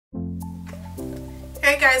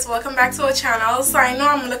Hey guys, welcome back to our channel. So I know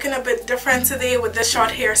I'm looking a bit different today with this short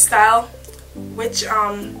hairstyle, which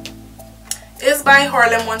is by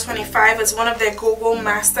Harlem 125. It's one of their GoGo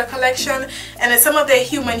Master collection, and it's some of their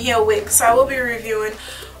human hair wigs. So I will be reviewing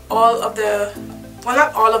all of the, well,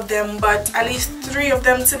 not all of them, but at least 3 of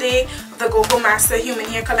them today, the GoGo Master human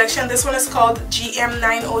hair collection. This one is called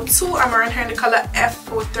GM902. I'm wearing her in the color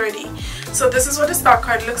F430. So this is what the stock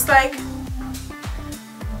card looks like.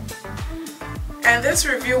 And this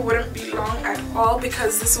review wouldn't be long at all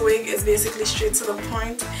because this wig is basically straight to the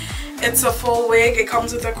point. It's a full wig. It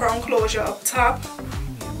comes with a crown closure up top.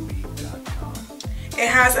 It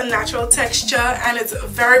has a natural texture and it's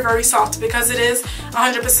very, very soft because it is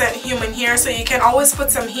 100% human hair, so you can always put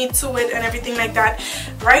some heat to it and everything like that.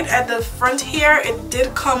 Right at the front here, it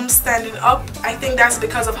did come standing up. I think that's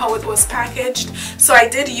because of how it was packaged. So I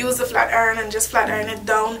did use the flat iron and just flat iron it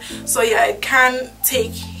down. So yeah, it can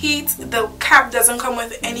take heat. The cap doesn't come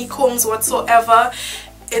with any combs whatsoever.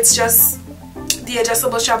 It's just the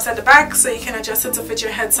adjustable straps at the back, so you can adjust it to fit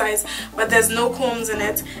your head size, but there's no combs in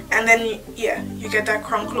it. And then yeah, you get that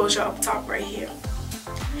crown closure up top right here.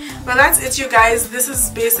 But that's it, you guys. This is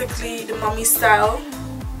basically the mummy style,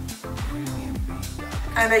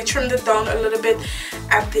 and I trimmed it down a little bit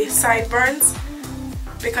at the sideburns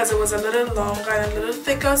because it was a little longer and a little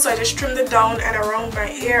thicker, so I just trimmed it down, and around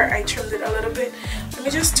my ear I trimmed it a little bit. Let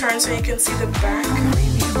me just turn so you can see the back.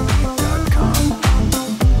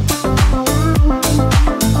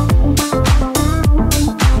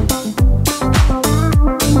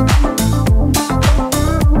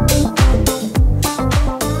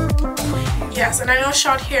 Yes, and I know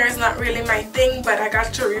short hair is not really my thing, but I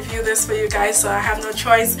got to review this for you guys, so I have no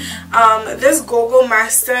choice. This GoGo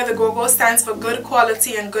Master, the GoGo stands for good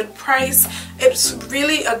quality and good price. It's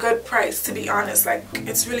really a good price, to be honest. Like,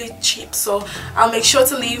 it's really cheap, so I'll make sure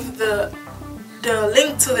to leave the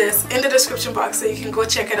link to this in the description box so you can go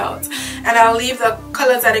check it out, and I'll leave the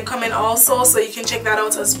colors that it come in also, so you can check that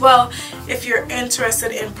out as well if you're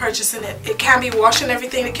interested in purchasing it. It can be washed and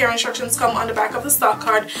everything. The care instructions come on the back of the stock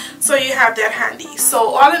card, so you have that handy.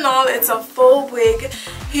 So all in all, it's a full wig,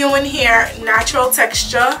 human hair, natural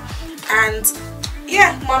texture, and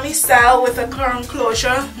yeah, mommy style with a crown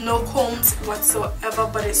closure, no combs whatsoever,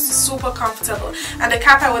 but it's super comfortable. And the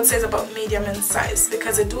cap, I would say, is about medium in size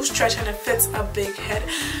because it do stretch and it fits a big head.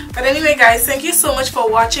 But anyway guys, thank you so much for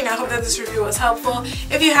watching. I hope that this review was helpful.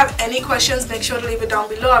 If you have any questions, make sure to leave it down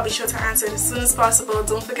below. I'll be sure to answer it as soon as possible.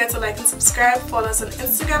 Don't forget to like and subscribe. Follow us on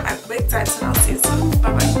Instagram at WigTypes, and I'll see you soon.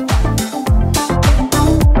 Bye bye.